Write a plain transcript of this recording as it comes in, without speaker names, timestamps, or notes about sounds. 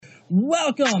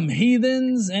Welcome,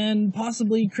 heathens and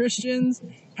possibly Christians.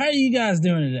 How are you guys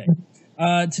doing today?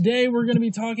 Today we're going to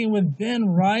be talking with Ben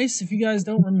Rice. If you guys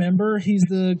don't remember, he's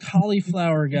the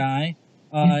cauliflower guy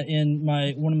in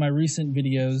one of my recent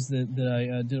videos that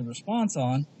I did a response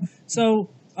on. So,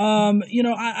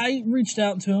 I reached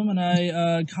out to him and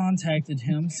I contacted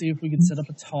him, see if we could set up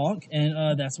a talk,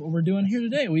 and that's what we're doing here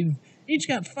today. We've each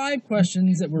got 5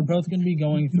 questions that we're both going to be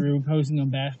going through, posing them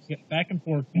back and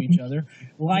forth to each other.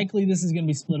 Likely this is going to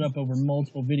be split up over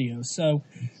multiple videos. So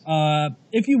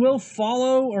if you will,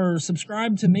 follow or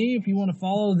subscribe to me if you want to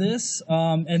follow this.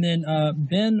 And then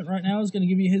Ben right now is going to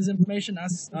give you his information.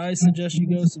 I suggest you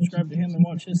go subscribe to him and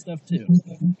watch his stuff too.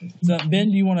 So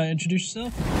Ben, do you want to introduce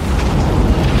yourself?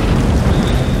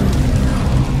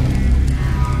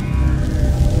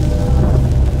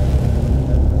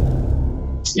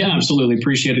 Yeah, absolutely.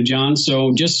 Appreciate it, John.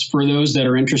 So just for those that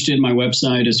are interested, my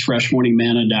website is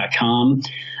freshmorningmanna.com.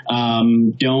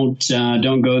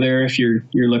 Don't go there if you're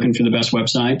looking for the best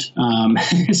website.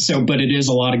 But it is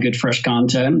a lot of good, fresh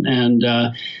content and,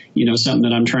 something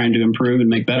that I'm trying to improve and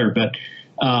make better. But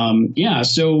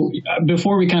so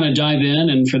before we kind of dive in,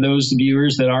 and for those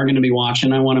viewers that are going to be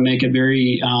watching, I want to make it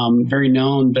very, very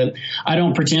known that I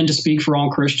don't pretend to speak for all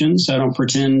Christians. I don't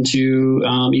pretend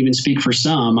to even speak for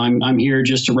some. I'm here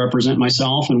just to represent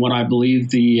myself and what I believe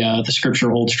the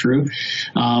Scripture holds true.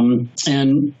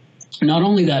 And not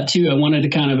only that, too, I wanted to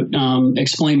kind of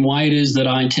explain why it is that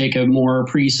I take a more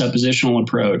presuppositional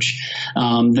approach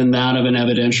than that of an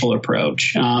evidential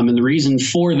approach. And the reason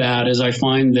for that is I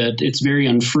find that it's very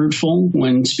unfruitful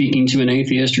when speaking to an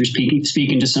atheist or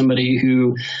speaking to somebody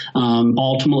who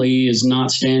ultimately is not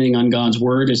standing on God's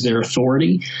word as their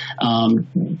authority.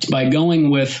 By going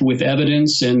with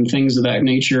evidence and things of that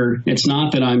nature, it's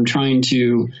not that I'm trying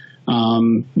to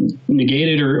negate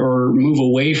it or move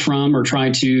away from or try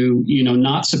to,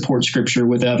 not support Scripture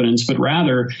with evidence, but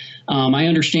rather I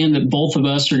understand that both of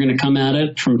us are going to come at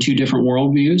it from 2 different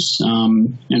worldviews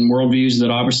and worldviews that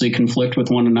obviously conflict with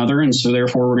one another. And so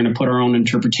therefore, we're going to put our own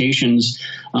interpretations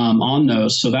on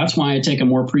those. So that's why I take a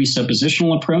more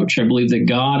presuppositional approach. I believe that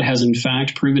God has, in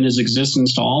fact, proven his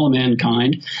existence to all of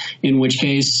mankind, in which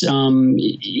case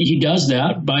he does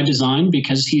that by design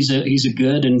because he's a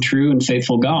good and true and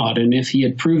faithful God. And if he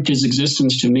had proved his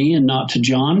existence to me and not to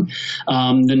John,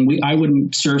 then I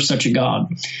wouldn't serve such a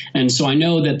God. And so I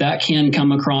know that can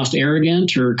come across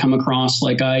arrogant or come across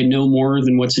like I know more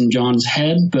than what's in John's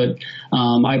head, but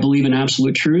I believe in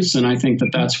absolute truths, and I think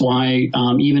that that's why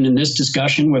even in this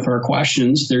discussion with our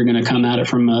questions, they're going to come at it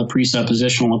from a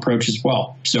presuppositional approach as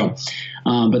well. So,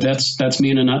 but that's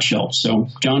me in a nutshell. So,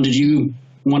 John, did you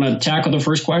want to tackle the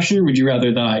first question, or would you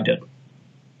rather that I did?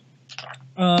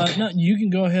 No, you can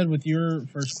go ahead with your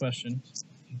first question.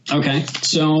 Okay,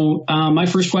 so my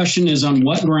first question is on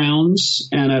what grounds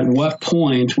and at what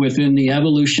point within the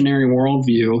evolutionary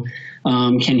worldview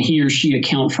can he or she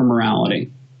account for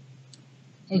morality?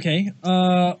 Okay,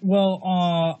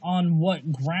 on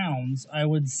what grounds, I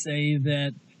would say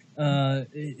that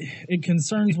it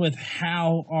concerns with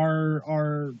how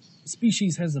our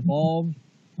species has evolved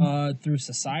through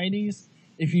societies.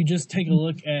 If you just take a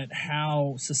look at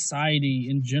how society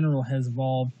in general has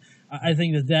evolved, I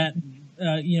think that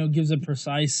gives a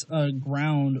precise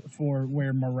ground for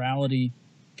where morality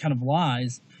kind of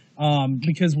lies.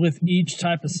 Because with each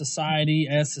type of society,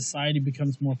 as society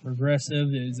becomes more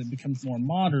progressive, as it becomes more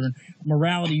modern,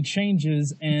 morality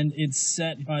changes and it's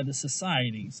set by the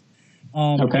societies.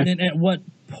 Okay. And then at what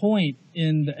point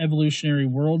in the evolutionary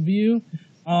worldview,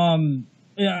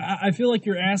 I feel like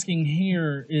you're asking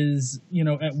here is,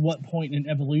 at what point in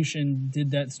evolution did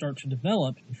that start to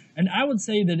develop? And I would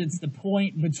say that it's the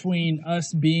point between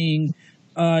us being,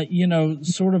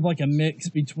 sort of like a mix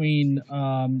between,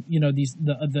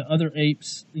 the other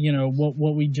apes,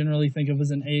 what we generally think of as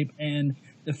an ape, and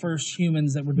the first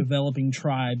humans that were developing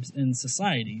tribes and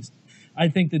societies. I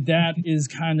think that is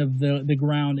kind of the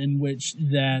ground in which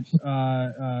that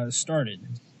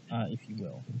started, if you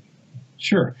will.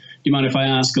 Sure. Do you mind if I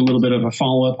ask a little bit of a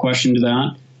follow-up question to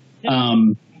that? Yeah.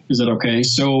 Is that okay?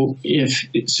 So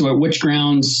at which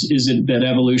grounds is it that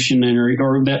evolution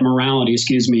or that morality,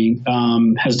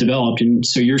 has developed? And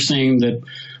so you're saying that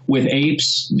with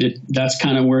apes, that's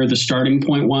kind of where the starting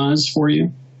point was for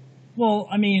you? Well,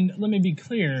 I mean, let me be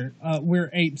clear. We're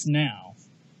apes now.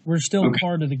 We're still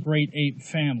part of the great ape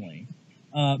family.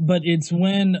 But it's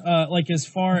when, as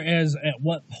far as at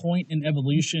what point in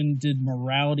evolution did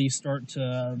morality start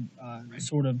to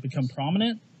sort of become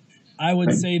prominent, I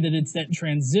would say that it's that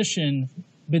transition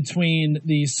between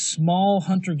these small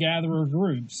hunter-gatherer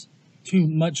groups to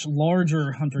much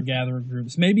larger hunter-gatherer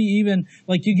groups. Maybe even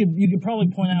like you could probably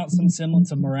point out some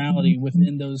semblance of morality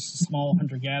within those small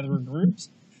hunter-gatherer groups.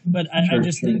 But I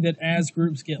just think that as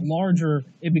groups get larger,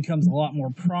 it becomes a lot more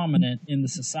prominent in the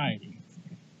society.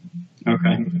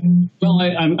 Okay. Well,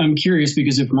 I'm curious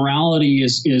because if morality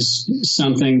is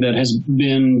something that has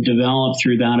been developed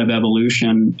through that of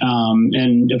evolution,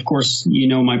 and of course, you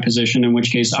know my position, in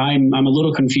which case I'm a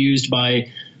little confused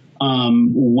by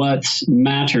what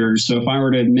matters. So if I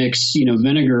were to mix,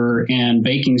 vinegar and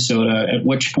baking soda, at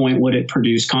which point would it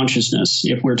produce consciousness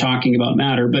if we're talking about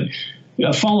matter? But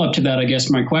a follow-up to that, I guess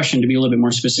my question, to be a little bit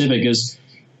more specific, is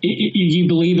you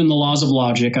believe in the laws of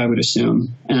logic, I would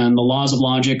assume. And the laws of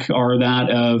logic are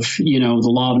that of, the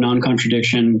law of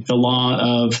non-contradiction, the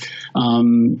law of,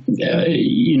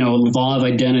 the law of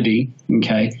identity.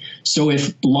 Okay. So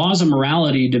if laws of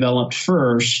morality developed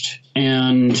first,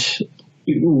 and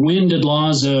when did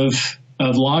laws of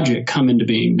logic come into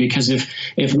being? Because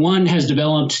if one has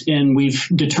developed and we've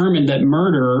determined that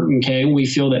murder, we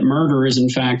feel that murder is in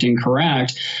fact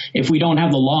incorrect, if we don't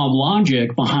have the law of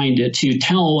logic behind it to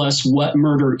tell us what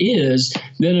murder is,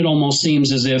 then it almost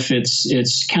seems as if it's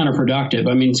counterproductive.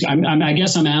 I mean, I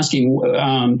guess I'm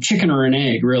asking chicken or an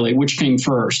egg, really, which came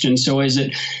first? And so is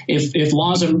it, if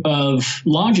laws of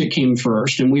logic came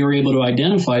first and we were able to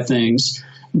identify things,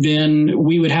 then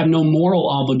we would have no moral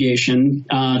obligation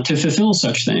to fulfill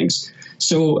such things.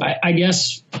 So I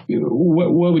guess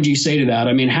what would you say to that?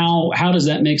 I mean, how does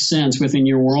that make sense within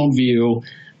your worldview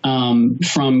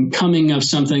from coming of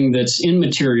something that's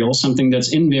immaterial, something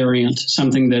that's invariant,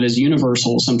 something that is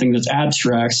universal, something that's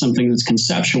abstract, something that's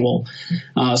conceptual,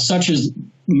 such as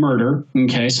murder,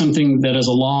 something that is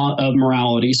a law of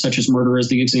morality, such as murder as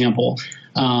the example,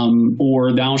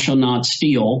 or thou shalt not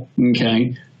steal,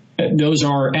 Those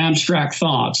are abstract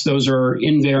thoughts. Those are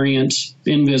invariant,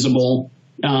 invisible,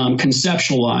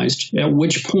 conceptualized. At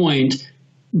which point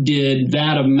did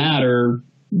that of matter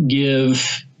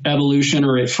give evolution,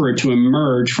 or for it to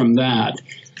emerge from that?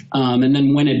 And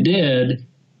then when it did,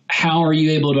 how are you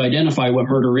able to identify what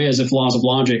murder is if laws of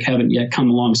logic haven't yet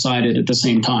come alongside it at the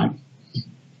same time?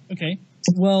 Okay.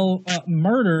 Well,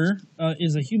 murder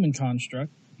is a human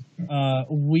construct.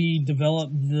 We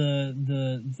developed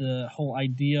the whole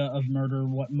idea of murder,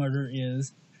 what murder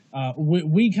is.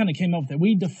 We kind of came up with it.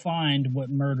 We defined what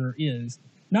murder is.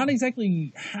 Not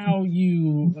exactly how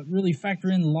you really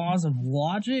factor in laws of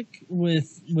logic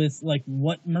with like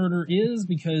what murder is,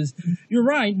 because you're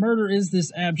right, murder is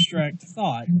this abstract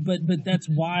thought, but that's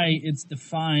why it's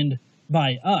defined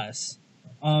by us.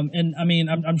 And I mean,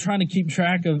 I'm trying to keep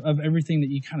track of everything that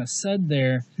you kind of said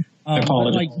there.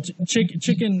 Like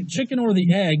chicken or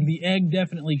the egg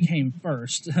definitely came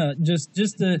first.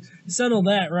 Just to settle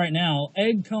that right now,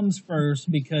 egg comes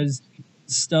first because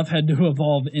stuff had to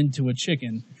evolve into a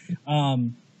chicken.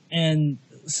 And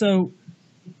so,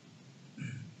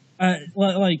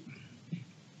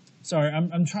 sorry,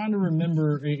 I'm trying to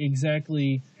remember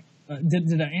exactly.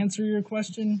 Did I answer your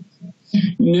question?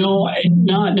 No,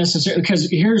 not necessarily,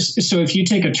 because so if you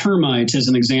take a termite as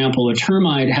an example, a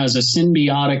termite has a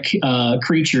symbiotic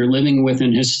creature living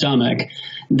within his stomach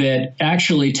that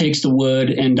actually takes the wood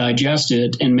and digests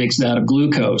it and makes that of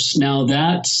glucose. Now,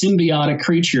 that symbiotic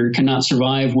creature cannot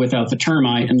survive without the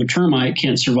termite, and the termite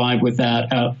can't survive with that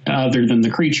other than the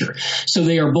creature. So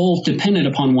they are both dependent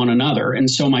upon one another. And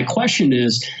so my question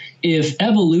is, if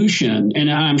evolution,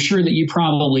 and I'm sure that you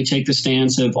probably take the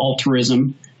stance of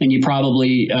altruism, and you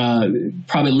probably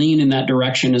lean in that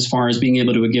direction as far as being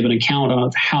able to give an account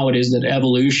of how it is that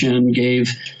evolution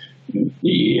gave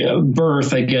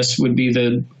birth, I guess would be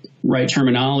the right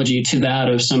terminology, to that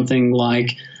of something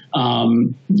like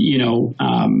laws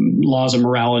of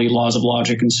morality, laws of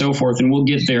logic, and so forth. And we'll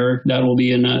get there. That will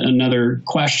be another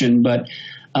question. But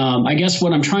I guess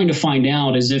what I'm trying to find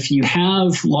out is if you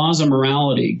have laws of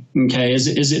morality,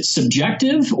 is it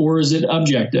subjective or is it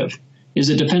objective? Is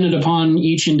it dependent upon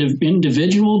each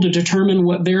individual to determine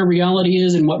what their reality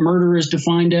is and what murder is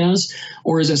defined as?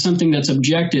 Or is it something that's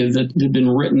objective that had been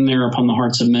written there upon the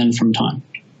hearts of men from time?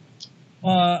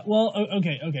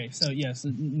 Okay. So, yes,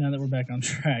 now that we're back on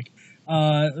track.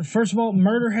 First of all,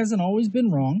 murder hasn't always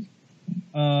been wrong.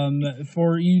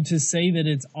 For you to say that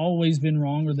it's always been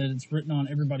wrong or that it's written on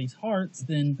everybody's hearts,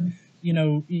 then,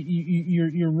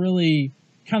 you're really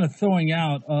kind of throwing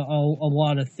out a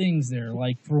lot of things there.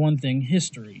 Like, for one thing,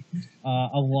 history.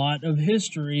 A lot of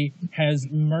history has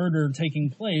murder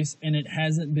taking place, and it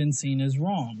hasn't been seen as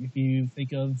wrong. If you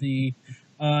think of the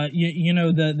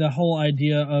whole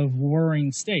idea of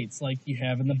warring states, like you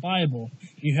have in the Bible.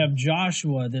 You have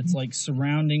Joshua that's like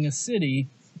surrounding a city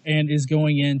and is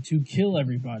going in to kill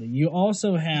everybody. You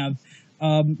also have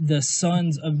the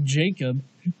sons of Jacob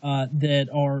that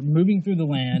are moving through the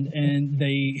land, and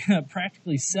they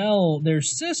practically sell their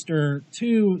sister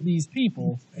to these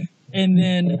people. And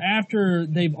then after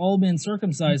they've all been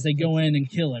circumcised, they go in and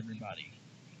kill everybody.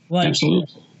 Like,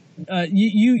 absolutely.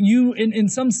 You in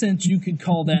some sense you could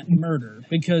call that murder,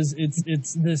 because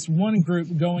it's this one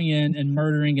group going in and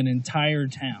murdering an entire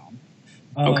town.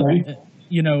 Okay.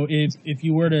 You know, if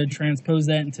you were to transpose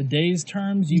that in today's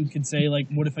terms, you could say, like,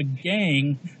 what if a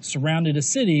gang surrounded a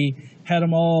city, had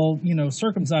them all, you know,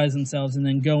 circumcise themselves, and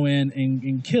then go in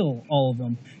and kill all of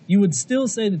them? You would still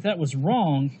say that that was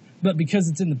wrong, but because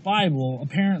it's in the Bible,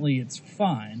 apparently it's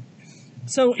fine.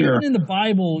 So Sure. even in the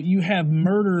Bible, you have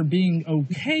murder being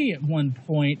okay at one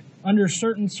point under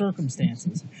certain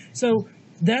circumstances. So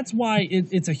that's why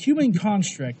it's a human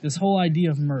construct, this whole idea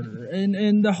of murder.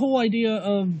 And the whole idea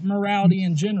of morality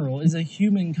in general is a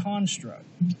human construct.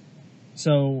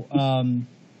 So,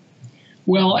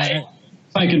 well,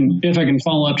 if I can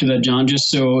follow up to that, John,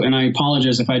 just so, and I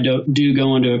apologize if I do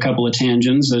go into a couple of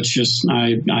tangents. That's just,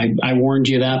 I warned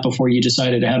you that before you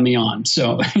decided to have me on.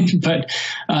 So,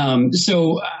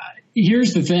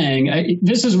 here's the thing.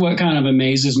 This is what kind of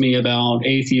amazes me about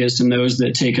atheists and those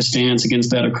that take a stance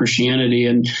against that of Christianity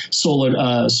and sola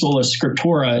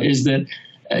scriptura, is that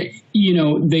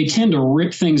they tend to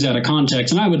rip things out of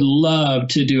context. And I would love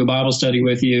to do a Bible study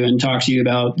with you and talk to you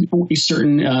about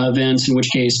certain events, in which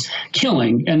case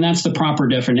killing, and that's the proper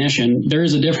definition. There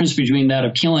is a difference between that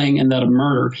of killing and that of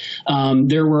murder.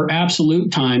 There were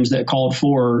absolute times that called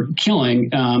for killing,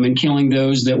 and killing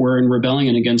those that were in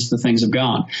rebellion against the things of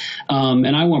God.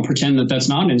 And I won't pretend that that's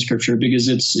not in Scripture, because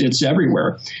it's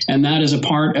everywhere. And that is a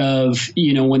part of,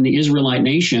 when the Israelite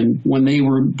nation, when they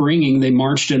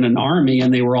marched in an army,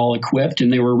 and they were all equipped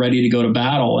and they were ready to go to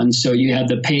battle. And so you had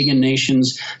the pagan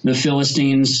nations, the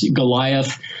Philistines,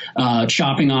 Goliath,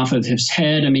 chopping off of his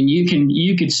head. I mean,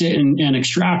 you could sit and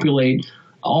extrapolate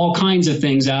all kinds of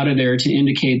things out of there to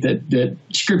indicate that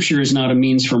Scripture is not a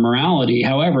means for morality.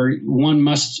 However, one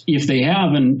must, if they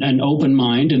have an open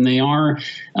mind and they are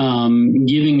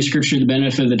giving Scripture the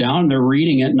benefit of the doubt, and they're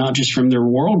reading it not just from their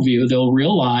worldview, they'll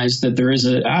realize that there is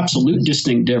an absolute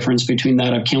distinct difference between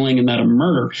that of killing and that of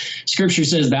murder. Scripture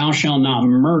says, "Thou shalt not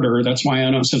murder." That's why I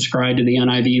don't subscribe to the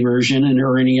NIV version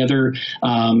or any other.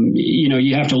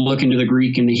 You have to look into the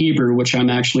Greek and the Hebrew, which I'm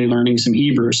actually learning some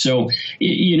Hebrew. So,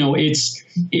 you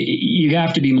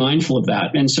have to be mindful of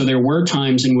that. And so there were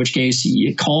times in which case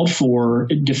it called for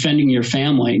defending your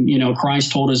family.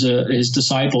 Christ told his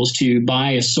disciples to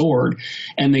buy a sword,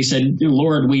 and they said,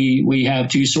 "Lord, we have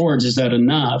 2 swords. Is that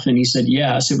enough?" And he said,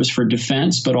 yes, it was for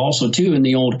defense, but also too in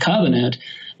the old covenant.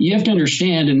 You have to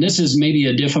understand, and this is maybe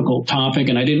a difficult topic,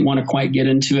 and I didn't want to quite get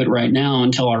into it right now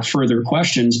until our further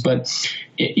questions, but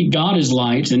God is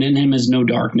light, and in him is no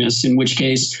darkness, in which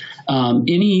case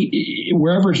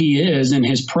wherever he is in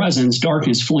his presence,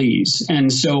 darkness flees.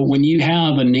 And so when you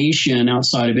have a nation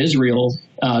outside of Israel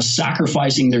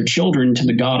sacrificing their children to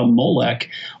the god of Molech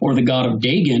or the god of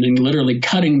Dagon, and literally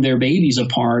cutting their babies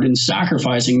apart and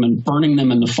sacrificing them and burning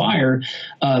them in the fire,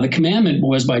 the commandment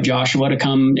was by Joshua to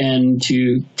come and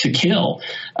to kill.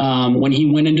 When he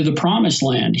went into the promised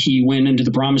land, he went into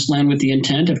the promised land with the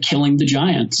intent of killing the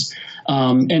giants.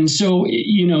 And so,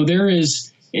 there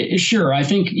is, sure, I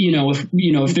think,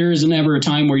 if there isn't ever a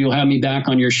time where you'll have me back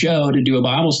on your show to do a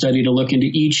Bible study to look into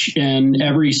each and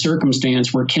every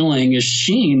circumstance where killing is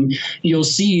seen, you'll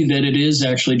see that it is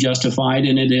actually justified,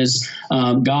 and it is,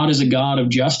 God is a God of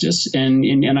justice.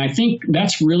 And I think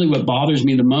that's really what bothers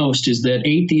me the most, is that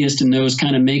atheists and those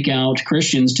kind of make out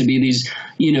Christians to be these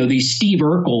Steve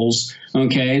Urkels,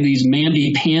 okay, these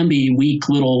mamby-pamby, weak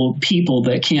little people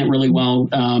that can't really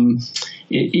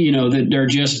that they're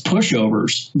just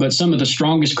pushovers. But some of the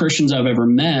strongest Christians I've ever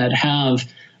met have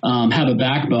a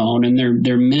backbone, and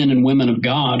they're men and women of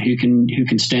God who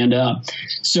can stand up.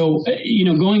 So,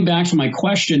 going back to my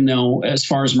question, though, as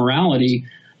far as morality,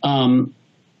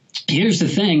 here's the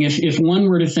thing. If one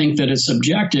were to think that it's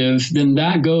subjective, then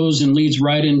that goes and leads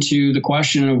right into the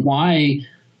question of why,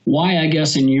 I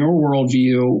guess, in your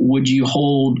worldview, would you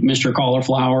hold Mr.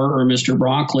 Cauliflower or Mr.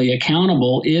 Broccoli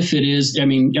accountable if it is,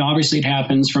 obviously it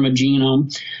happens from a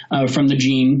genome, from the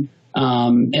gene,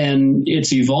 and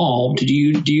it's evolved. Do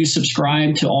you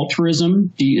subscribe to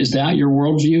altruism? Is that your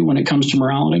worldview when it comes to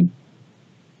morality?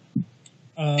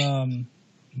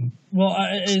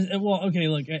 Okay,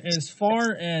 look, as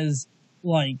far as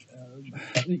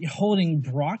holding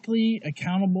broccoli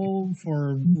accountable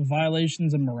for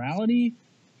violations of morality,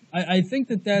 I think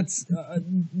that's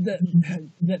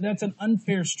an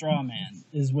unfair straw man,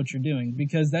 is what you're doing,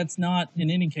 because that's not in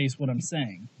any case what I'm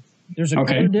saying. There's a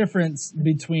clear difference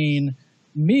between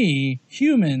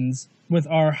humans with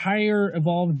our higher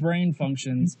evolved brain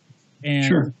functions and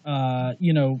Sure.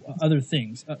 Other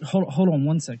things. Hold on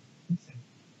one second.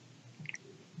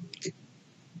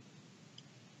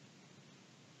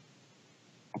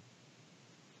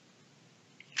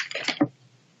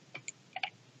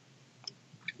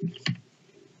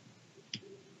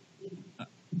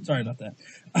 Sorry about that.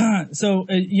 So,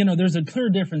 there's a clear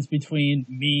difference between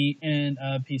me and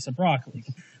a piece of broccoli.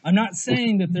 I'm not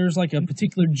saying that there's like a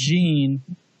particular gene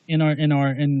in our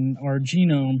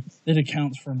genome that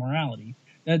accounts for morality.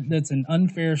 That's an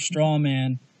unfair straw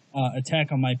man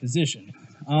attack on my position.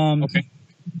 Okay.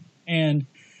 And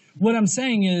what I'm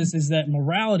saying is that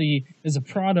morality is a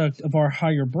product of our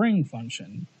higher brain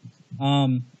function.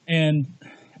 And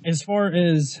as far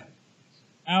as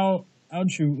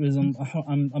altruism,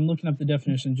 I'm looking up the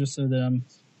definition just so that I'm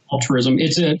altruism.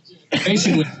 It's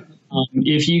basically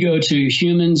if you go to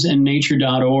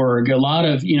humansandnature.org, a lot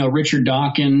of Richard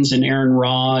Dawkins and Aaron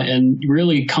Ra and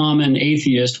really common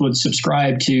atheists would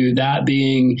subscribe to that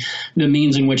being the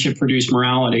means in which it produced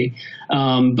morality.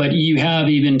 But you have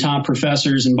even top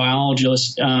professors and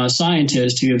biologists,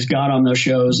 scientists who have got on those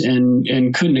shows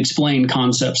and couldn't explain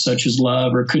concepts such as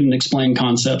love or couldn't explain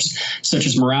concepts such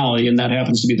as morality, and that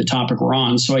happens to be the topic we're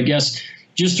on. So I guess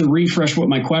just to refresh what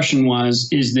my question was,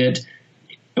 is that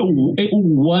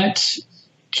what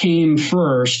came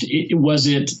first? Was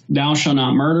it thou shalt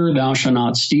not murder, thou shalt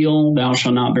not steal, thou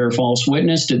shalt not bear false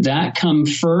witness? Did that come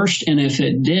first? And if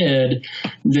it did,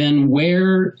 then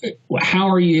how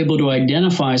are you able to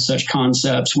identify such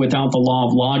concepts without the law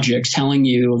of logic telling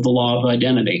you of the law of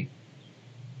identity?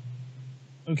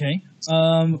 Okay.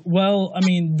 Well, I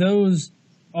mean, those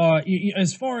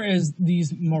as far as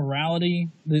these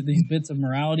bits of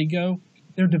morality go,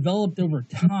 they're developed over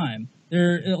time.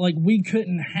 They're like, we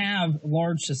couldn't have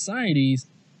large societies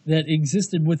that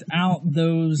existed without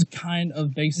those kind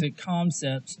of basic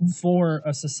concepts for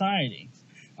a society.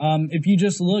 If you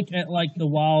just look at like the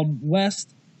Wild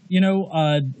West,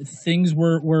 things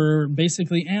were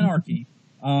basically anarchy.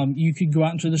 You could go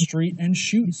out into the street and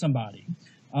shoot somebody.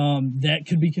 That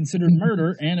could be considered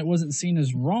murder, and it wasn't seen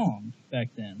as wrong back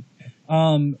then.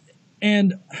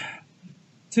 And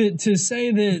to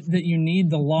say that you need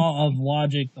the law of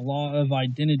logic, the law of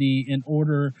identity, in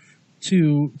order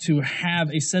to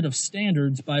have a set of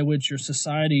standards by which your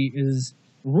society is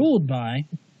ruled by,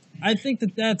 I think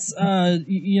that's a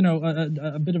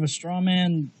bit of a straw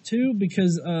man too,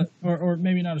 because or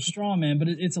maybe not a straw man, but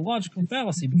it's a logical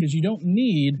fallacy, because you don't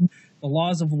need the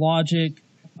laws of logic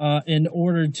in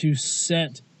order to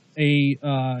set a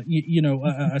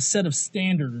set of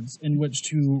standards in which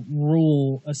to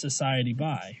rule a society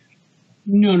by.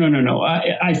 No.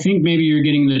 I think maybe you're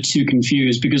getting the two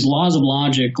confused, because laws of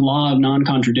logic, law of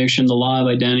non-contradiction, the law of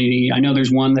identity, I know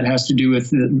there's one that has to do with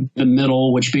the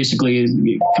middle, which basically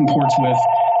comports with,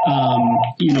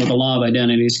 the law of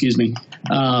identity, excuse me.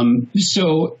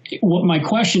 So what my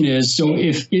question is, so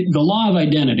if the law of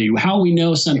identity, how we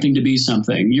know something to be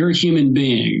something, you're a human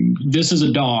being, this is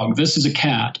a dog, this is a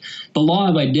cat. The law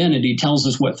of identity tells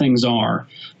us what things are.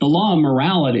 The law of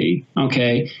morality,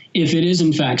 okay, if it is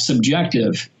in fact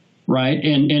subjective, right,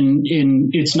 and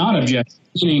it's not objective,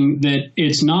 meaning that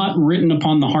it's not written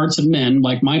upon the hearts of men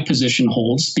like my position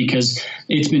holds, because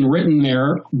it's been written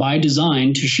there by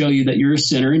design to show you that you're a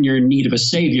sinner and you're in need of a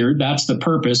savior. That's the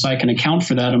purpose. I can account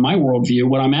for that in my worldview.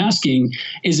 What I'm asking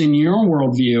is, in your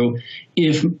worldview,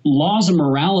 if laws of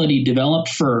morality developed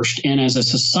first, and as a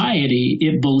society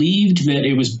it believed that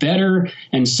it was better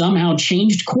and somehow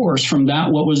changed course from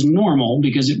that what was normal,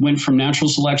 because it went from natural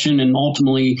selection and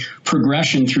ultimately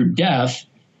progression through death,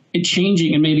 it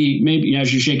changing, and maybe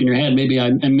as you're shaking your head, maybe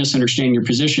I'm misunderstanding your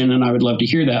position, and I would love to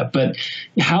hear that. But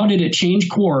how did it change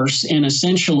course? And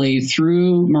essentially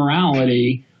through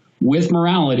morality, with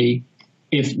morality,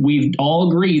 if we've all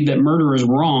agreed that murder is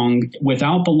wrong,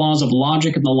 without the laws of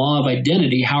logic and the law of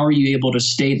identity, how are you able to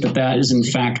state that that is in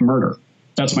fact murder?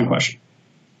 That's my question.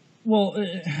 Well,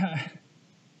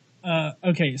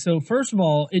 okay, so first of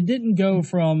all, it didn't go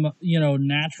from,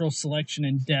 natural selection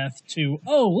and death to,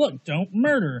 oh, look, don't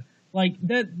murder. Like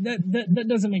that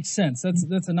doesn't make sense.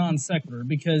 That's a non sequitur,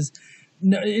 because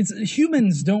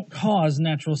humans don't cause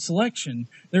natural selection.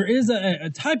 There is a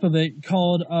type of it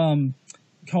called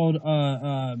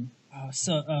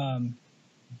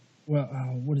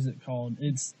what is it called?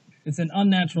 It's an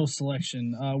unnatural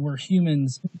selection, where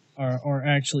humans are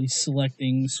actually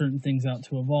selecting certain things out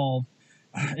to evolve.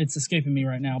 it's escaping me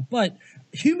right now, but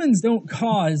humans don't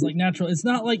cause like natural. It's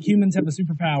not like humans have a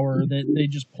superpower that they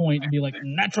just point and be like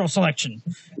natural selection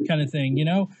kind of thing. You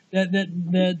know, that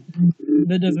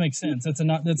doesn't make sense. That's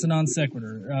a non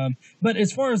sequitur. But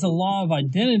as far as the law of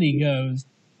identity goes,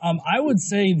 I would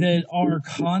say that our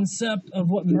concept of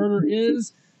what murder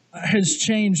is has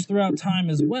changed throughout time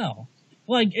as well.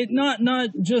 Like it not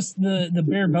just the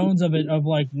bare bones of it, of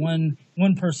like one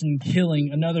person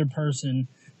killing another person,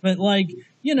 but like,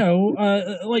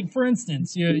 like for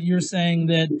instance, you're saying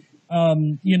that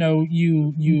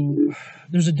you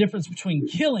there's a difference between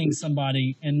killing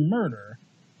somebody and murder.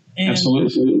 And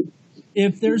Absolutely.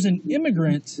 if there's an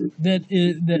immigrant that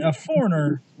a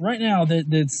foreigner right now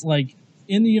that's like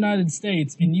in the United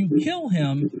States and you kill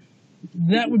him,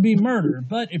 that would be murder.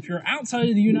 But if you're outside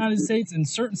of the United States in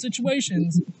certain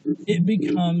situations, it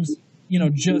becomes,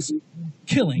 just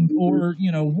killing or,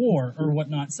 war or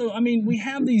whatnot. So, I mean, we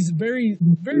have these very,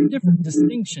 very different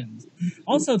distinctions.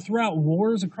 Also, throughout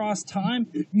wars across time,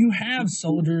 you have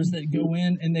soldiers that go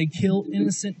in and they kill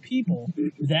innocent people.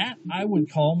 That I would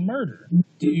call murder.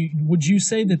 Would you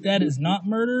say that is not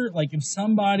murder? Like if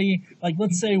somebody, like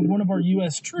let's say one of our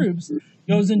U.S. troops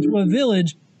goes into a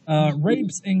village,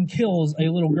 rapes and kills a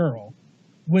little girl,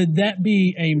 would that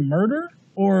be a murder,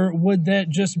 or would that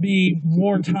just be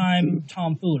wartime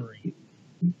tomfoolery?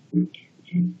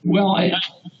 Well,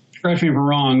 correct me if I'm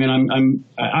wrong, and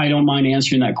I don't mind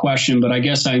answering that question, but I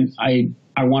guess I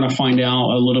want to find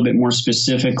out a little bit more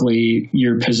specifically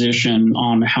your position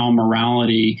on how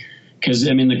morality. Because,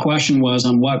 I mean, the question was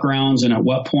on what grounds and at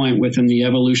what point within the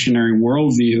evolutionary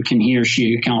worldview can he or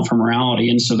she account for morality?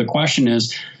 And so the question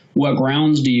is, what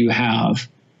grounds do you have?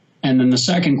 And then the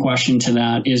second question to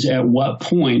that is at what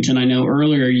point? And I know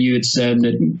earlier you had said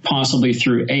that possibly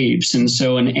through apes. And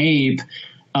so an ape,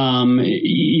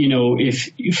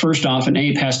 if first off, an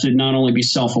ape has to not only be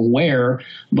self-aware,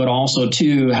 but also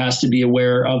too has to be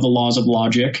aware of the laws of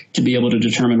logic to be able to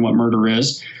determine what murder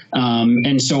is.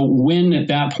 And so when at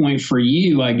that point for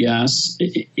you, I guess,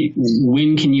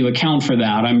 when can you account for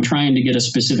that? I'm trying to get a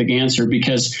specific answer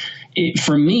because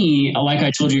for me, like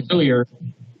I told you earlier,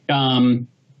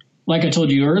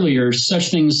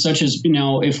 such things such as,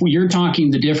 if you're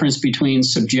talking the difference between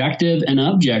subjective and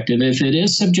objective, if it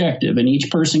is subjective and each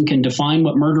person can define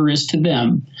what murder is to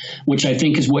them, which I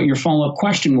think is what your follow-up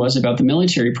question was about the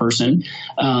military person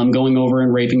going over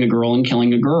and raping a girl and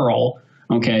killing a girl.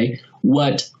 Okay.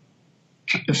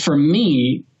 For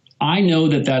me, I know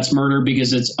that that's murder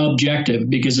because it's objective,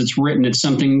 because it's written. It's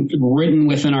something written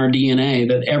within our DNA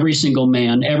that every single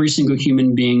man, every single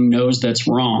human being knows that's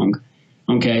wrong.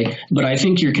 Okay. But I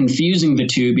think you're confusing the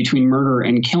two between murder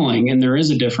and killing. And there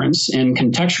is a difference. And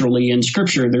contextually in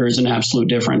scripture, there is an absolute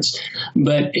difference.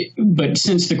 But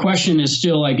since the question is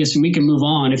still, I guess, and we can move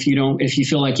on if you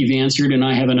feel like you've answered and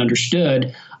I haven't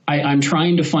understood, I'm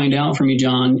trying to find out from you,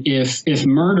 John, if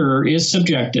murder is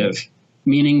subjective,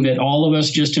 meaning that all of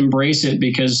us just embrace it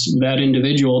because that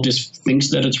individual just thinks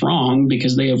that it's wrong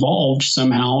because they evolved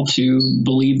somehow to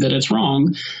believe that it's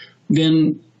wrong,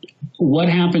 then what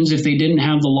happens if they didn't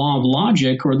have the law of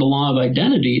logic or the law of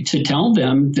identity to tell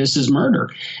them this is murder?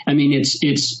 I mean,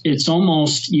 it's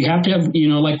almost, you have to have,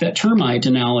 like that termite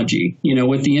analogy,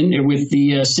 with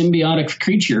the symbiotic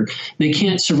creature, they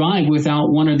can't survive without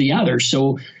one or the other.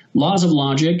 So laws of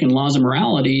logic and laws of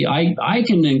morality, I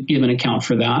can give an account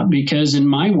for that because in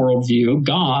my worldview,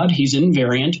 God, he's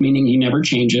invariant, meaning he never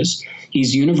changes.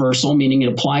 He's universal, meaning it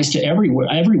applies to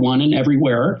everyone and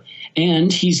everywhere.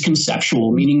 And he's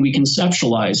conceptual, meaning we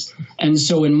conceptualize. And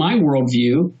so in my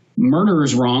worldview, murder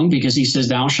is wrong because he says,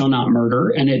 thou shalt not murder,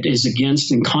 and it is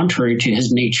against and contrary to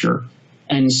his nature.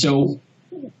 And so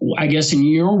I guess in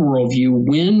your worldview,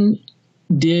 when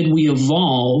did we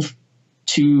evolve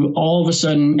to all of a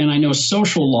sudden, and I know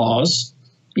social laws,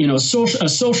 a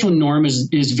social norm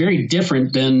is very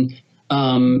different than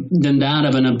that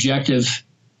of an objective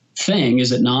thing,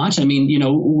 is it not? I mean,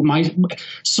 my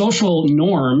social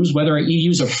norms, whether you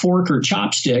use a fork or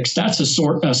chopsticks, that's a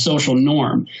social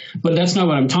norm. But that's not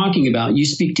what I'm talking about. You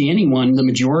speak to anyone,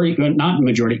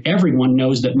 everyone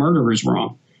knows that murder is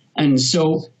wrong. And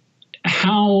so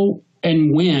how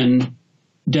and when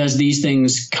does these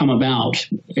things come about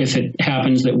if it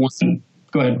happens that one?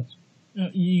 Go ahead.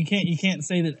 You can't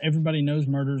say that everybody knows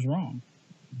murder is wrong.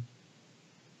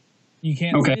 You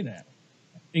can't say that.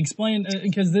 Explain,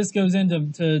 because this goes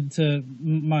into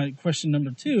my question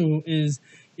number 2 is,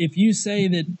 if you say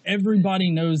that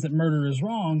everybody knows that murder is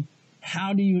wrong,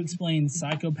 how do you explain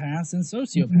psychopaths and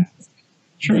sociopaths?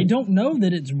 Sure. They don't know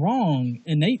that it's wrong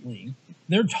innately.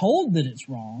 They're told that it's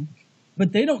wrong,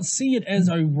 but they don't see it as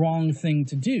a wrong thing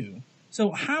to do.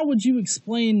 So how would you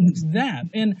explain that?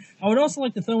 And I would also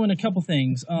like to throw in a couple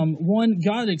things. One,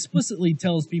 God explicitly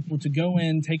tells people to go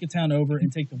in, take a town over,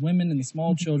 and take the women and the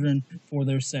small children for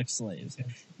their sex slaves.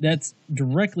 That's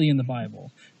directly in the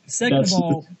Bible. Second of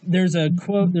all, there's a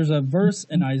quote, there's a verse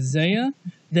in Isaiah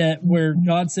that where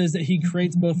God says that he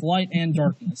creates both light and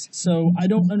darkness. So I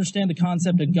don't understand the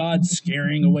concept of God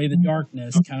scaring away the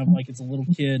darkness, kind of like it's a little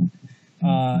kid.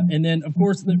 And then, of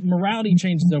course, the morality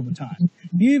changes over time.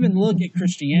 If you even look at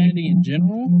Christianity in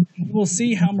general, you will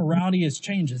see how morality has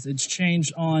changes. It's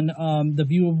changed on the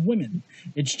view of women.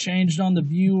 It's changed on the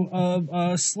view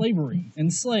of slavery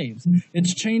and slaves.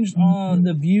 It's changed on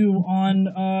the view on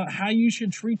how you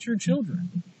should treat your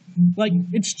children. Like,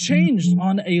 it's changed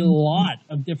on a lot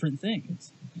of different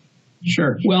things.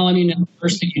 Sure. Well, I mean, the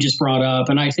first thing you just brought up,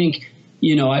 and I think,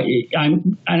 you know, I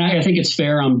think it's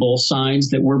fair on both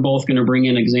sides that we're both going to bring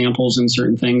in examples and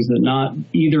certain things that not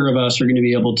either of us are going to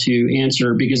be able to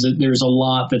answer because there's a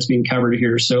lot that's being covered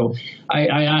here. So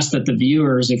I ask that the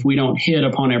viewers, if we don't hit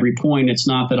upon every point, it's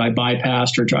not that I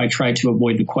bypassed or I tried to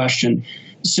avoid the question.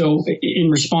 So in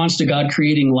response to God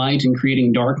creating light and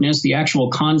creating darkness, the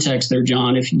actual context there,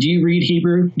 John, do you read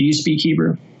Hebrew? Do you speak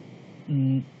Hebrew?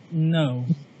 No.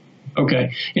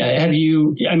 Okay. Yeah. Have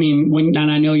you, I mean,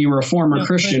 and I know you were a former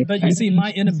Christian. But you see,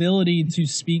 my inability to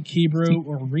speak Hebrew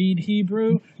or read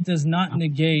Hebrew does not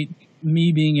negate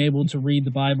me being able to read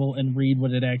the Bible and read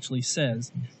what it actually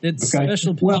says. It's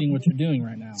special teaching what you're doing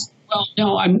right now. Well,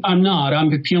 no, I'm not.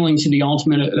 I'm appealing to the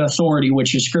ultimate authority,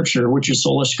 which is Scripture, which is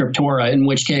sola scriptura, in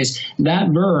which case that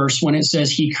verse, when it says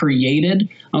he created,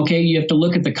 okay, you have to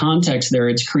look at the context there.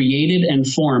 It's created and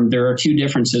formed. There are two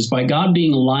differences. By God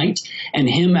being light and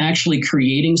him actually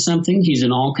creating something, he's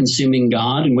an all-consuming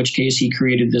God, in which case he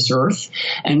created this earth.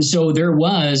 And so there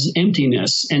was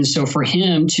emptiness. And so for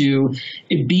him to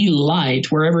be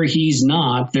light, wherever he's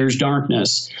not, there's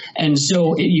darkness. And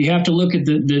so you have to look at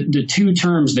the two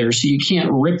terms there. So you can't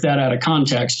rip that out of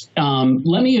context.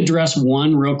 Let me address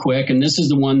one real quick, and this is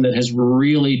the one that has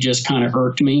really just kind of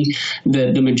irked me,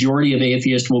 that the majority of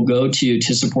atheists will go to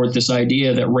support this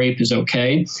idea that rape is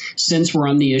okay. Since we're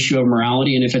on the issue of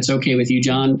morality, and if it's okay with you,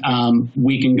 John,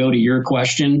 we can go to your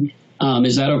question.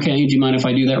 Is that okay? Do you mind if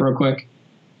I do that real quick?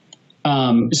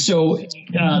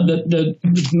 The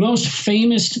most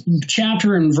famous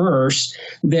chapter and verse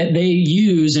that they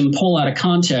use and pull out of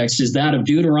context is that of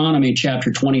Deuteronomy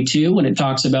chapter 22, when it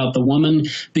talks about the woman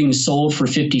being sold for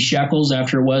 50 shekels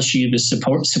after she was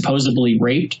supposedly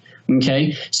raped.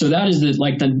 Okay, so that is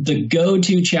the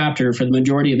go-to chapter for the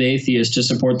majority of atheists to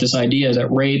support this idea that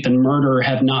rape and murder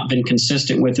have not been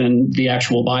consistent within the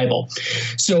actual Bible.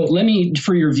 So let me,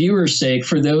 for your viewers' sake,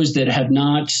 for those that have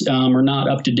not are not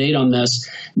up to date on this,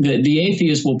 the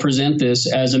atheist will present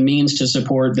this as a means to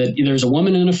support that there's a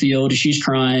woman in a field, she's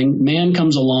crying, man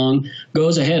comes along,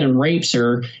 goes ahead and rapes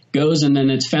her, and then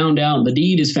it's found out, the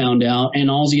deed is found out, and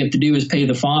all you have to do is pay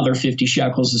the father 50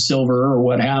 shekels of silver or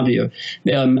what have you.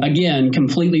 Again,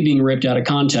 completely being ripped out of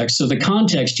context. So the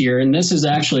context here, and this is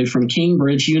actually from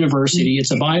Cambridge University,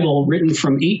 it's a Bible written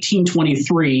from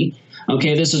 1823.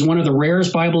 Okay, this is one of the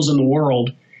rarest Bibles in the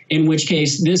world, in which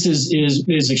case this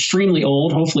is extremely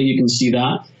old. Hopefully you can see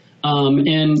that.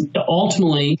 And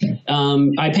ultimately,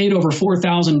 I paid over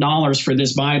 $4,000 for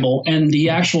this Bible, and the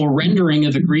actual rendering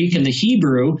of the Greek and the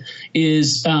Hebrew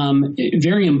is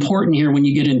very important here when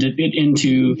you get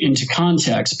into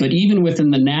context. But even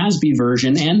within the NASB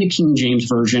version and the King James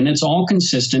version, it's all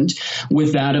consistent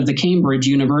with that of the Cambridge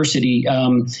University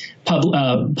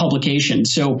publication.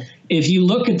 So if you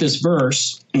look at this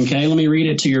verse, okay, let me read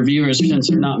it to your viewers since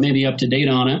they're not maybe up to date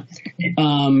on it.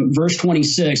 Verse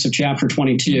 26 of chapter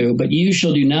 22, but you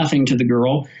shall do nothing to the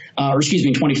girl,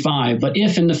 25. But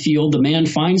if in the field the man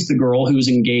finds the girl who is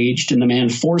engaged and the man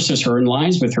forces her and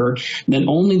lies with her, then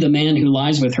only the man who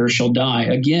lies with her shall die.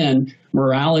 Again,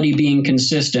 morality being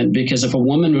consistent, because if a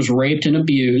woman was raped and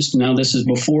abused, now this is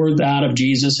before that of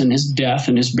Jesus and his death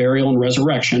and his burial and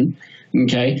resurrection,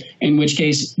 okay, in which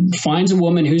case finds a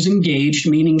woman who's engaged,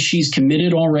 meaning she's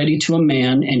committed already to a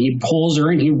man, and he pulls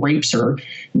her and he rapes her,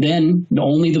 then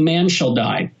only the man shall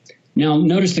die. Now,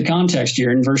 notice the context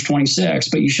here in verse 26,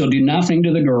 but you shall do nothing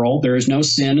to the girl. There is no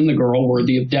sin in the girl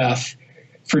worthy of death.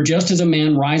 For just as a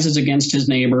man rises against his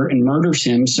neighbor and murders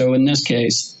him, so in this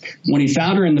case, when he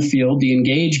found her in the field, the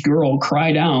engaged girl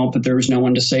cried out, but there was no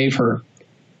one to save her.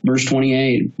 Verse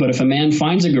 28, but if a man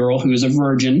finds a girl who is a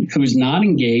virgin, who is not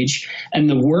engaged, and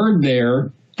the word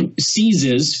there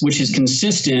seizes, which is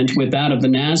consistent with that of the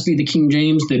NASB, the King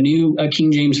James, the New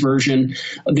King James Version.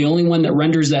 The only one that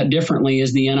renders that differently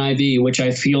is the NIV, which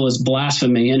I feel is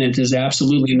blasphemy, and it is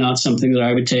absolutely not something that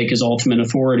I would take as ultimate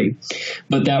authority.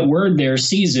 But that word there,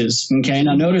 seizes, okay?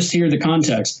 Now notice here the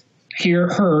context. Here,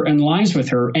 her, and lies with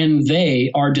her, and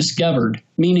they are discovered,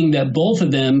 meaning that both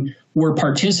of them were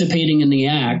participating in the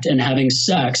act and having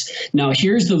sex. Now,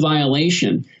 here's the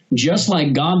violation. Just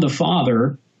like God the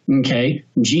Father, okay,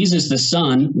 Jesus the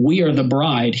Son, we are the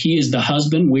bride. He is the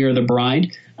husband, we are the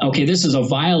bride. Okay, this is a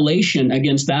violation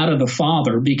against that of the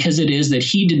Father, because it is that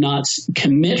he did not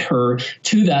commit her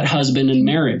to that husband in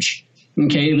marriage.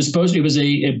 Okay, it was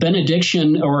a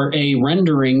benediction or a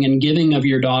rendering and giving of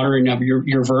your daughter and of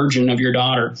your virgin of your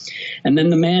daughter. And then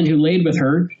the man who laid with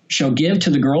her shall give to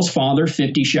the girl's father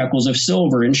 50 shekels of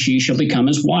silver, and she shall become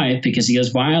his wife, because he has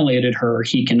violated her.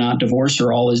 He cannot divorce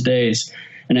her all his days.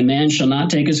 And a man shall not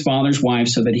take his father's wife,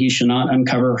 so that he shall not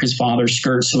uncover his father's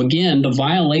skirt. So again, the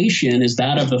violation is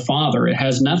that of the father. It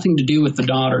has nothing to do with the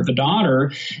daughter. The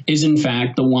daughter is, in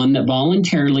fact, the one that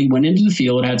voluntarily went into the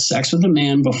field, had sex with a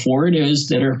man before it is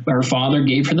that her father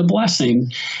gave her the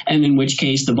blessing, and in which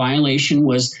case the violation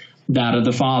was that of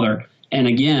the father. And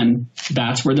again,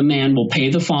 that's where the man will pay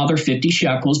the father 50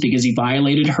 shekels because he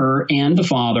violated her and the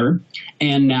father,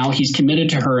 and now he's committed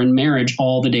to her in marriage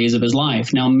all the days of his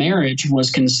life. Now, marriage was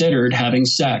considered having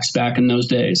sex back in those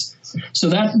days. So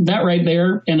that right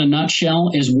there, in a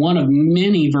nutshell, is one of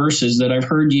many verses that I've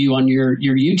heard you on your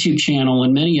YouTube channel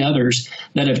and many others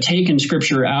that have taken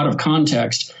Scripture out of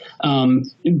context.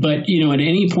 But, at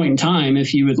any point in time,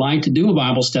 if you would like to do a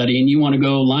Bible study and you want to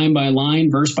go line by line,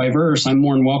 verse by verse, I'm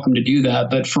more than welcome to do that.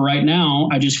 But for right now,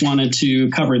 I just wanted to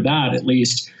cover that at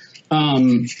least.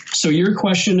 So your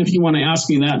question, if you want to ask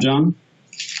me that, John.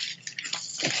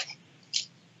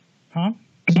 Huh?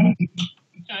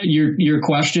 Your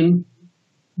question.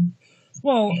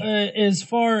 Well, as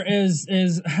far as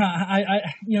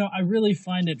I really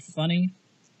find it funny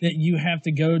that you have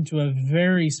to go to a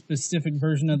very specific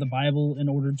version of the Bible in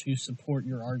order to support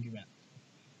your argument.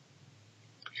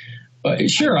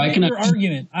 Sure, I can. Your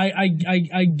argument, I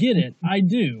get it, I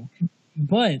do,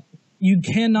 but you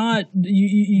cannot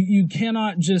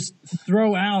just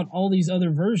throw out all these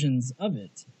other versions of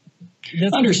it.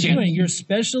 That's what you're doing. You're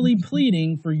specially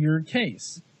pleading for your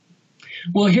case.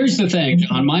 Well, here's the thing,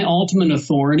 John. My ultimate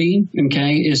authority,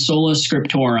 okay, is sola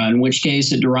scriptura, in which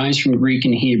case it derives from Greek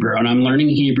and Hebrew. And I'm learning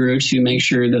Hebrew to make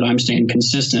sure that I'm staying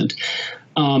consistent.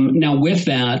 Now, with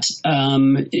that,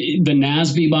 the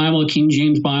NASB Bible, King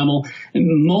James Bible,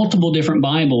 multiple different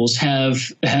Bibles have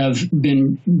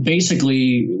been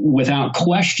basically, without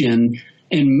question,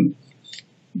 and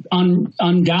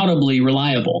undoubtedly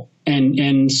reliable.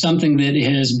 And something that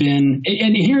has been,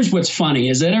 and here's what's funny,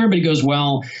 is that everybody goes,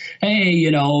 well, hey,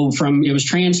 it was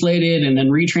translated and then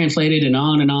retranslated and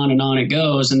on and on and on it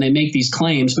goes, and they make these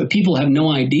claims, but people have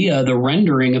no idea the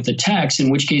rendering of the text,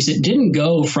 in which case it didn't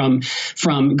go from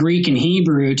Greek and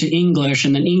Hebrew to English,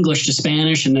 and then English to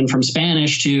Spanish, and then from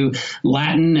Spanish to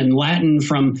Latin, and Latin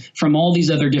from all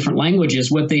these other different languages.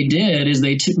 What they did is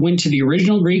they went to the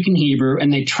original Greek and Hebrew,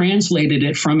 and they translated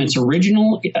it from its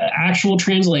original actual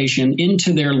translation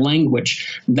into their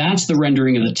language. That's the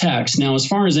rendering of the text. Now, as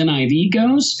far as NIV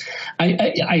goes,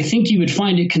 I think you would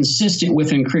find it consistent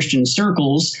within Christian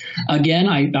circles. Again,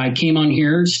 I came on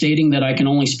here stating that I can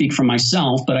only speak for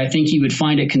myself, but I think you would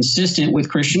find it consistent with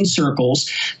Christian circles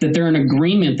that they're in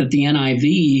agreement that the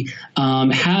NIV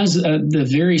has the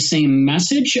very same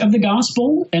message of the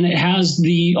gospel, and it has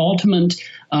the ultimate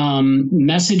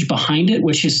message behind it,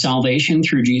 which is salvation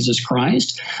through Jesus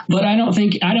Christ. But I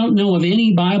don't know of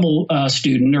any Bible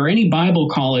student or any Bible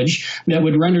college that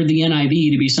would render the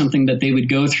NIV to be something that they would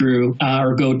go through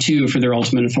or go to for their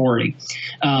ultimate authority.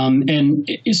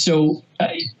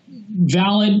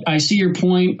 Valid. I see your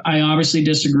point. I obviously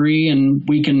disagree, and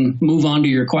we can move on to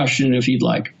your question if you'd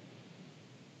like.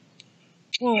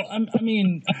 Well, I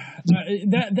mean,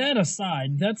 that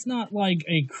aside, that's not like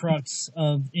a crux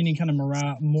of any kind of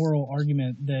moral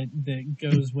argument that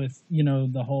goes with,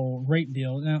 the whole rape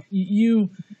deal. Now, you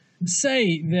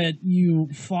say that you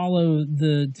follow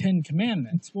the 10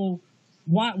 Commandments. Well,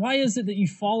 why is it that you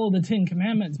follow the 10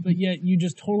 Commandments, but yet you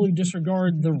just totally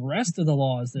disregard the rest of the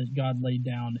laws that God laid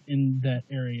down in that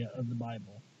area of the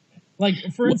Bible? Like,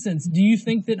 for instance, do you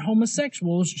think that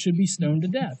homosexuals should be stoned to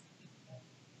death?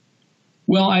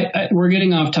 Well, we're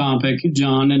getting off topic,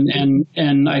 John,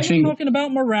 and I think we're talking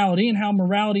about morality and how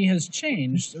morality has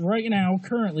changed. Right now,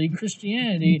 currently,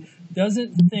 Christianity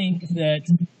doesn't think that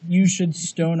you should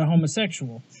stone a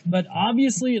homosexual. But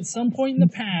obviously, at some point in the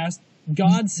past,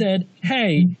 God said,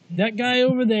 hey, that guy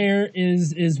over there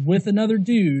is with another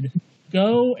dude.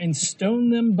 Go and stone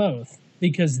them both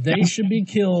because they should be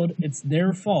killed. It's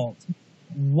their fault.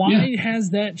 Why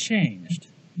has that changed?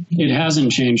 It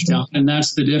hasn't changed, and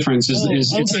that's the difference.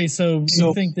 Okay, so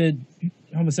you think that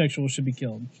homosexuals should be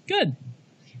killed? Good.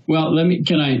 Well,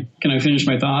 can I finish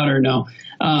my thought or no?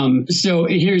 So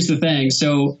here's the thing.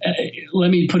 So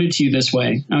let me put it to you this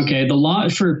way. Okay. The law,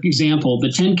 for example,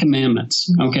 the 10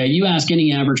 Commandments. Okay. You ask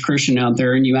any average Christian out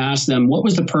there and you ask them, what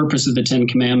was the purpose of the 10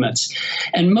 Commandments?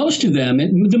 And most of them,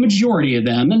 the majority of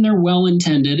them, and they're well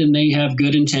intended and they have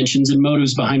good intentions and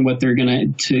motives behind what they're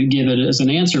going to give it as an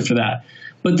answer for that.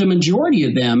 But the majority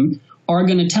of them are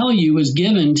going to tell you is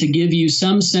given to give you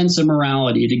some sense of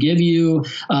morality, to give you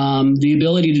the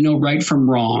ability to know right from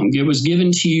wrong. It was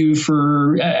given to you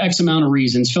for X amount of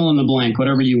reasons, fill in the blank,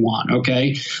 whatever you want,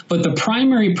 okay? But the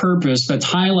primary purpose that's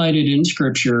highlighted in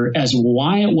Scripture as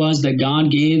why it was that God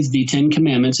gave the 10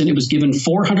 Commandments, and it was given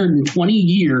 420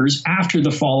 years after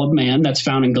the fall of man, that's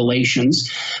found in Galatians,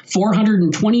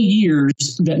 420 years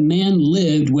that man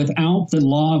lived without the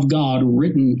law of God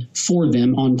written for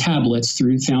them on tablets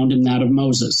found in that of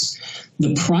Moses.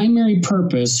 The primary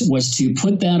purpose was to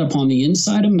put that upon the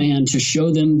inside of man to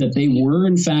show them that they were,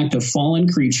 in fact, a fallen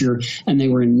creature and they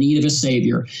were in need of a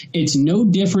savior. It's no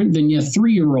different than a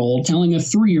 3-year-old telling a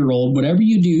 3-year-old, whatever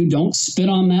you do, don't spit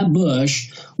on that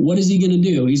bush. What is he going to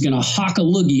do? He's going to hock a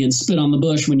loogie and spit on the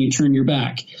bush when you turn your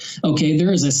back. Okay,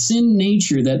 there is a sin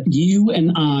nature that you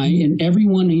and I and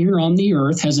everyone here on the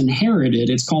earth has inherited.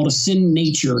 It's called a sin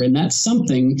nature, and that's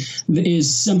something that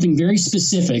is something very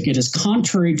specific. It is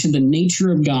contrary to the nature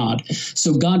of God.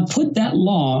 So God put that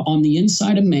law on the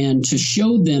inside of man to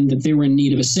show them that they were in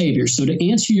need of a savior. So to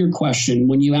answer your question,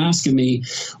 when you ask me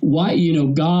why,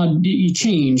 God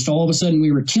changed, all of a sudden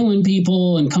we were killing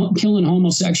people and killing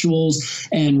homosexuals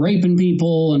and raping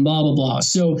people and blah, blah, blah.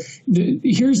 So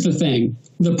here's the thing.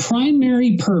 The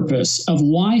primary purpose of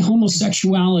why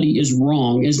homosexuality is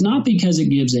wrong is not because it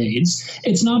gives AIDS.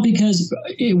 It's not because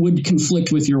it would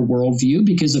conflict with your worldview,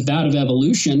 because of that of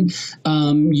evolution.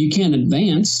 You can't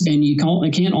advance and you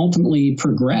can't ultimately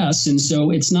progress. And so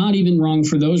it's not even wrong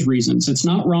for those reasons. It's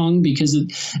not wrong because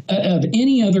of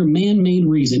any other man-made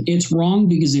reason. It's wrong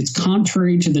because it's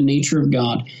contrary to the nature of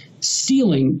God.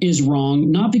 Stealing is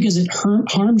wrong, not because it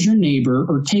harms your neighbor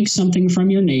or takes something from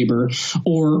your neighbor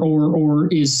or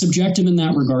is subjective in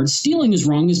that regard. Stealing is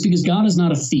wrong is because God is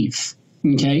not a thief.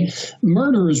 Okay.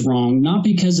 Murder is wrong, not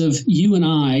because of you and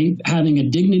I having a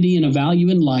dignity and a value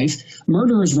in life.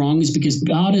 Murder is wrong is because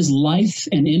God is life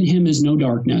and in him is no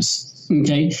darkness.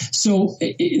 Okay, so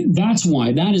that's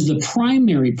why. That is the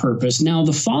primary purpose. Now,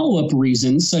 the follow-up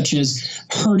reasons, such as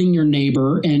hurting your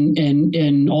neighbor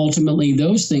and ultimately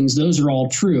those things, those are all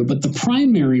true. But the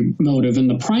primary motive and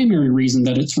the primary reason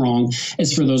that it's wrong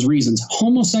is for those reasons.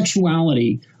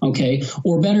 Homosexuality, okay,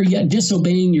 or better yet,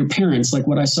 disobeying your parents, like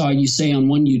what I saw you say on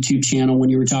one YouTube channel when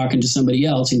you were talking to somebody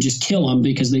else, and just kill them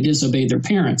because they disobeyed their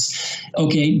parents.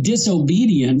 Okay,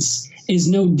 disobedience is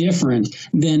no different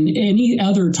than any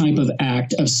other type of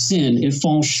act of sin. It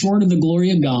falls short of the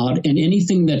glory of God, and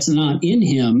anything that's not in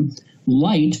him,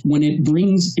 light, when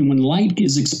light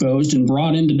is exposed and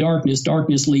brought into darkness,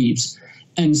 darkness leaves.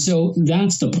 And so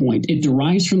that's the point. It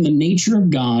derives from the nature of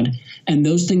God, and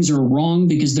those things are wrong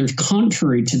because they're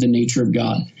contrary to the nature of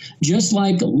God. Just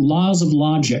like laws of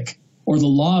logic or the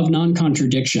law of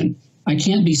non-contradiction. I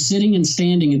can't be sitting and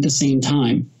standing at the same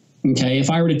time. Okay, if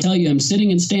I were to tell you I'm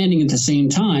sitting and standing at the same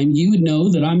time, you would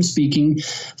know that I'm speaking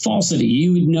falsity.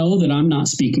 You would know that I'm not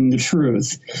speaking the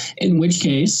truth, in which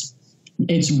case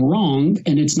it's wrong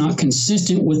and it's not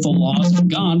consistent with the laws of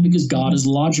God because God is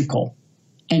logical.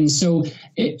 And so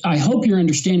I hope you're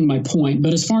understanding my point.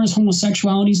 But as far as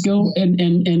homosexualities go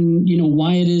and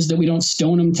why it is that we don't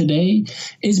stone them today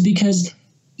is because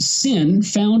sin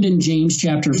found in James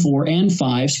chapter 4 and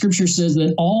 5, Scripture says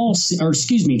that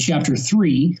chapter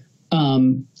 3,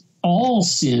 all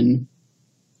sin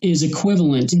is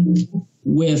equivalent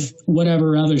with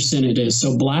whatever other sin it is.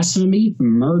 So blasphemy,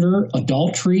 murder,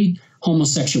 adultery,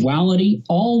 homosexuality,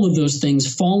 all of those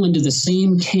things fall into the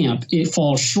same camp. It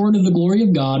falls short of the glory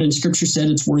of God, and Scripture said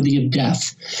it's worthy of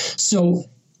death. So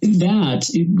that,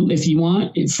 if you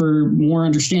want, for more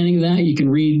understanding of that, you can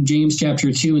read James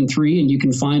chapter 2 and 3, and you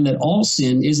can find that all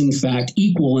sin is in fact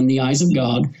equal in the eyes of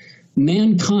God.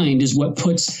 Mankind is what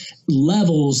puts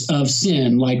levels of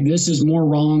sin, like this is more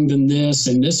wrong than this,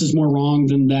 and this is more wrong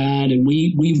than that, and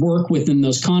we work within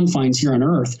those confines here on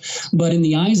earth. But in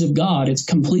the eyes of God, it's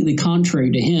completely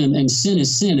contrary to him, and sin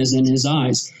is in his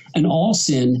eyes. And all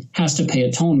sin has to pay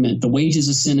atonement. The wages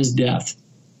of sin is death.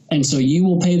 And so you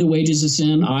will pay the wages of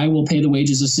sin. I will pay the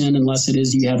wages of sin unless it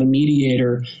is you have a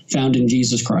mediator found in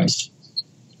Jesus Christ.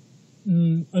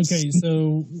 Okay,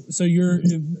 so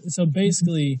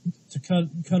basically, to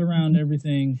cut around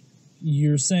everything,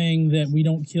 you're saying that we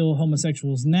don't kill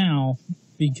homosexuals now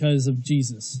because of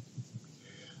Jesus.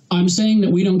 I'm saying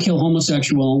that we don't kill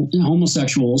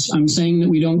homosexuals. I'm saying that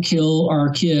we don't kill our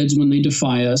kids when they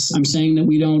defy us. I'm saying that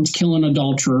we don't kill an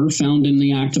adulterer found in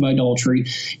the act of idolatry.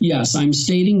 Yes, I'm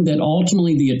stating that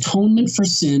ultimately the atonement for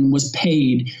sin was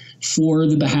paid for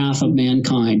the behalf of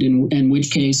mankind, in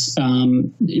which case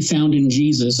found in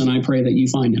Jesus, and I pray that you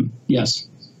find him. Yes.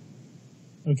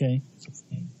 Okay.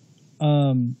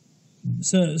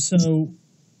 So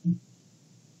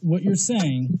what you're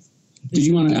saying is Did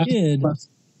you want to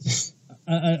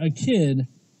a kid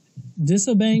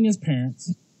disobeying his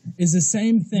parents is the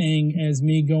same thing as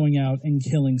me going out and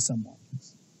killing someone.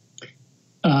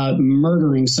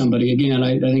 Murdering somebody, again,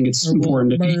 I think it's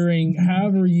important. Murdering,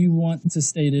 however you want to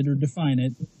state it or define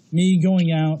it. Me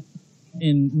going out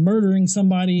and murdering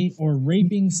somebody or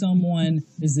raping someone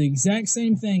is the exact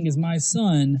same thing as my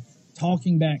son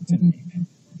talking back to me.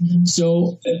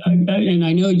 So, and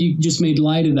I know you just made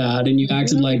light of that, and you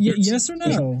acted like yes or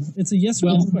no. It's a yes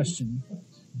or no question.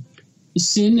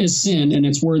 Sin is sin, and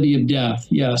it's worthy of death.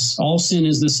 Yes, all sin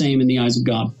is the same in the eyes of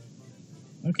God.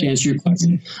 Okay. To answer your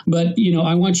question, but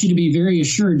I want you to be very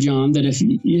assured, John, that if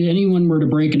anyone were to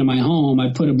break into my home,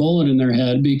 I'd put a bullet in their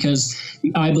head because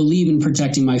I believe in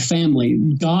protecting my family.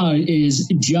 God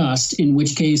is just, in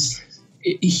which case,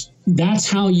 that's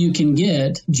how you can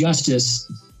get justice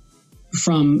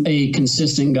from a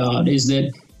consistent God, is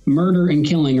that murder and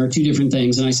killing are two different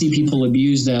things. And I see people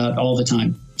abuse that all the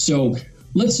time. So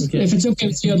if it's okay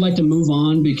with you, I'd like to move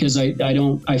on because I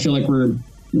feel like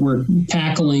we're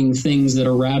tackling things that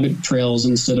are rabbit trails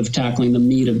instead of tackling the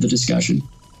meat of the discussion.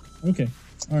 Okay.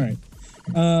 All right.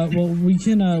 Well, we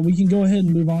can go ahead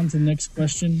and move on to the next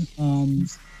question.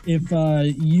 If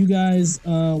you guys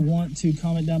want to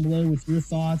comment down below with your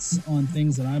thoughts on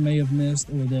things that I may have missed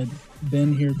or that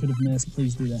Ben here could have missed,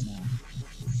 please do that now.